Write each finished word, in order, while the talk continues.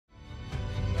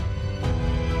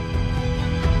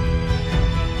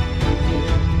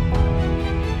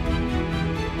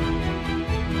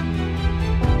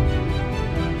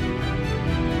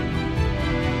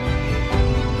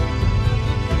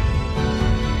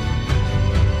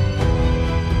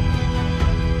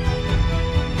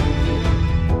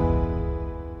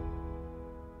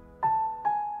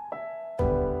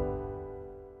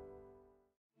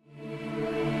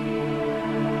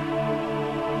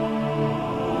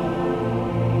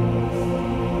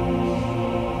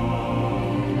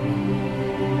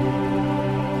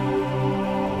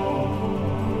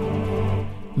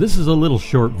This is a little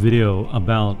short video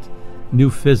about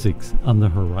new physics on the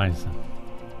horizon.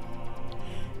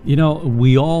 You know,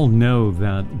 we all know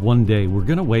that one day we're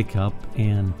going to wake up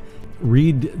and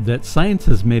read that science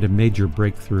has made a major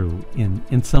breakthrough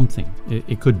in something.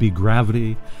 It could be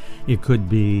gravity, it could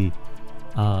be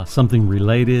something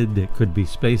related, it could be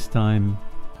space-time.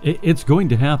 It's going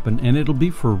to happen, and it'll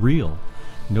be for real.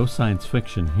 No science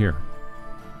fiction here.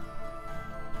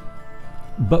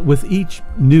 But with each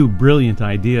new brilliant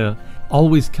idea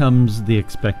always comes the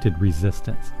expected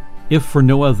resistance, if for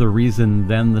no other reason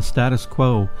than the status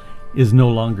quo is no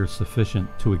longer sufficient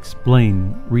to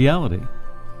explain reality.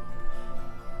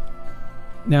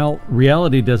 Now,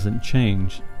 reality doesn't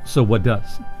change, so what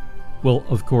does? Well,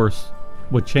 of course,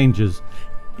 what changes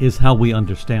is how we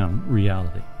understand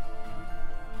reality.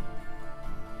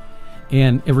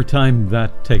 And every time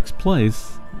that takes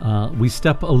place, we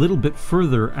step a little bit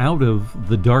further out of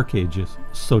the dark ages,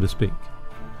 so to speak.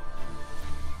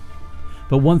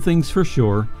 But one thing's for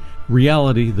sure,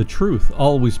 reality, the truth,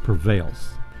 always prevails,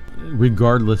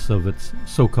 regardless of its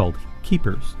so-called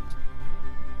keepers.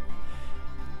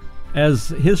 As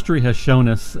history has shown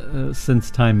us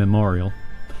since time immemorial,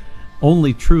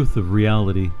 only truth of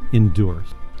reality endures.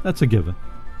 That's a given.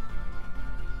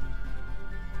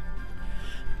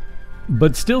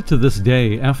 But still to this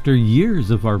day, after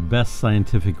years of our best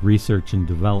scientific research and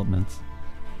developments,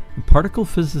 particle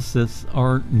physicists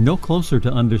are no closer to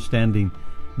understanding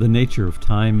the nature of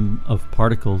time, of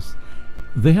particles.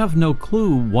 They have no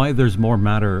clue why there's more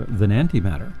matter than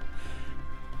antimatter,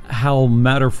 how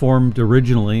matter formed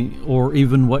originally, or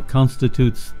even what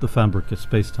constitutes the fabric of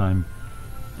space-time.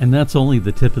 And that's only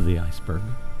the tip of the iceberg.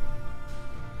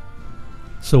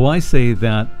 So I say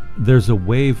that there's a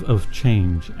wave of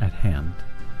change at hand,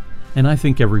 and I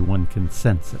think everyone can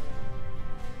sense it.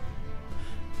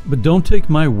 But don't take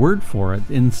my word for it.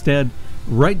 Instead,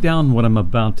 write down what I'm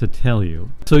about to tell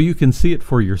you, so you can see it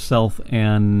for yourself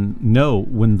and know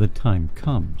when the time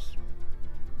comes.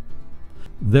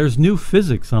 There's new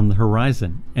physics on the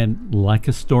horizon, and like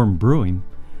a storm brewing,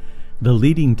 the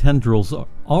leading tendrils are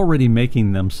already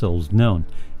making themselves known,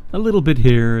 a little bit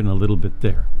here and a little bit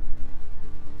there.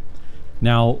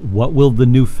 Now, what will the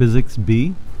new physics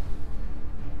be?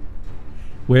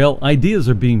 Well, ideas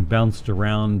are being bounced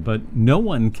around, but no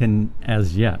one can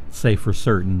as yet say for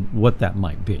certain what that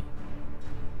might be.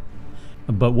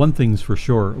 But one thing's for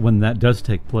sure, when that does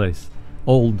take place,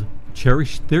 old,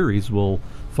 cherished theories will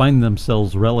find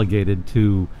themselves relegated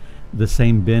to the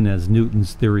same bin as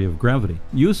Newton's theory of gravity.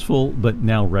 Useful, but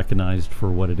now recognized for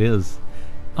what it is,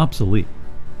 obsolete.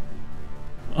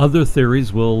 Other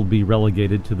theories will be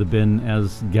relegated to the bin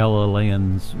as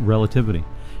Galilean's relativity,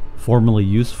 formerly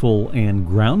useful and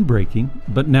groundbreaking,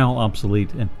 but now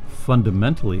obsolete and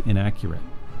fundamentally inaccurate.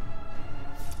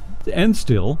 And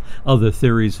still, other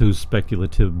theories whose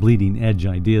speculative bleeding-edge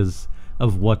ideas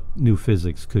of what new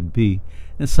physics could be,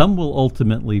 and some will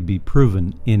ultimately be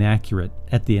proven inaccurate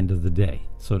at the end of the day,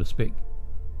 so to speak.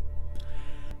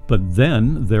 But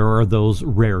then there are those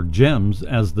rare gems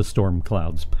as the storm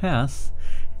clouds pass.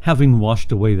 Having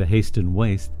washed away the haste and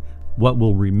waste, what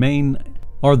will remain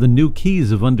are the new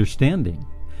keys of understanding,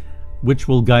 which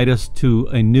will guide us to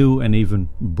a new and even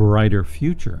brighter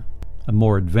future, a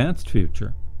more advanced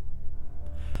future.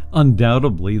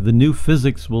 Undoubtedly, the new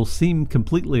physics will seem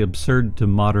completely absurd to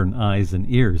modern eyes and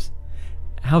ears.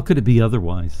 How could it be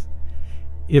otherwise?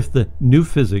 If the new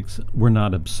physics were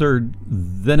not absurd,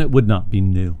 then it would not be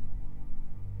new.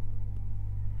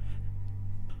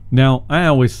 Now, I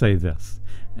always say this.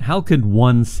 How could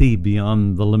one see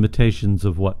beyond the limitations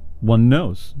of what one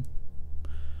knows?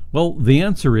 Well, the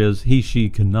answer is he/she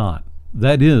cannot.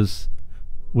 That is,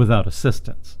 without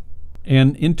assistance.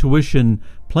 And intuition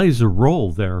plays a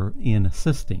role there in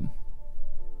assisting.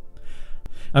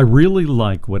 I really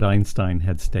like what Einstein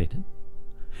had stated.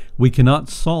 We cannot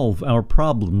solve our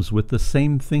problems with the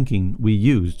same thinking we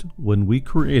used when we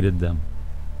created them.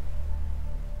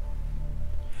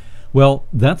 Well,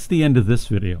 that's the end of this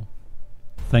video.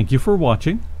 Thank you for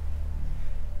watching,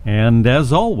 and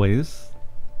as always,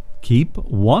 keep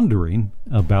wondering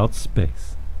about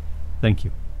space. Thank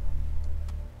you.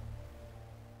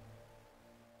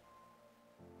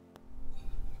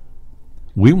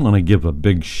 We want to give a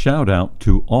big shout out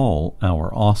to all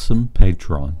our awesome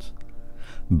patrons,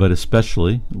 but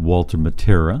especially Walter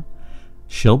Matera,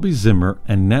 Shelby Zimmer,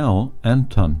 and now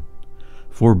Antun,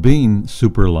 for being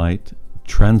Superlight,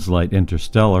 Translight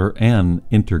Interstellar, and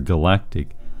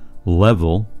Intergalactic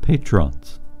level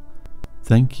patrons.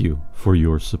 Thank you for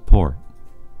your support.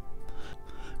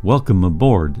 Welcome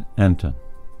aboard, Antun.